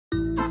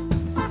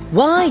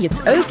Why it's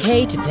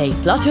okay to play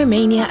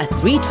Slotomania at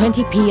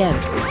 3:20 p.m.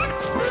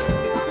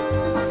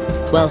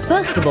 Well,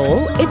 first of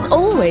all, it's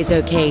always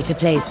okay to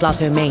play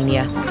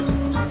Slotomania.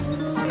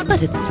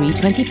 But it's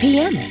 3:20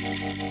 p.m.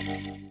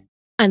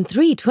 And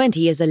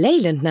 320 is a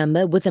Leyland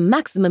number with a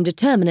maximum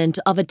determinant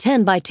of a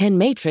 10 by 10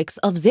 matrix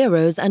of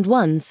zeros and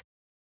ones.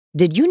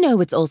 Did you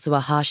know it's also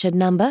a Harshad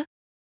number?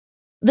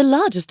 The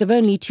largest of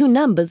only two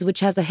numbers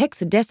which has a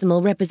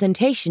hexadecimal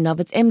representation of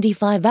its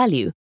MD5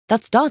 value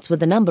that starts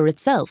with the number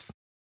itself.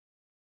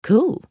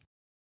 Cool.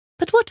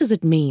 But what does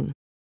it mean?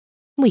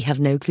 We have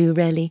no clue,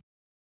 really.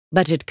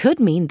 But it could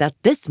mean that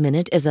this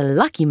minute is a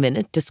lucky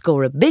minute to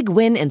score a big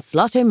win in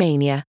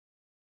Slotomania.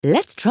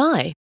 Let's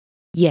try.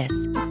 Yes,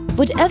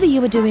 whatever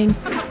you are doing,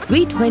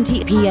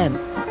 3:20 p.m.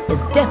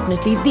 is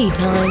definitely the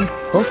time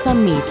for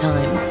some me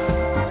time.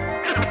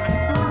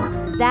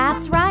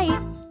 That's right.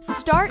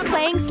 Start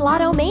playing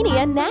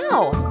Slotomania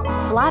now.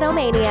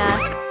 Slotomania.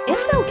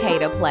 It's okay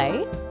to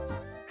play.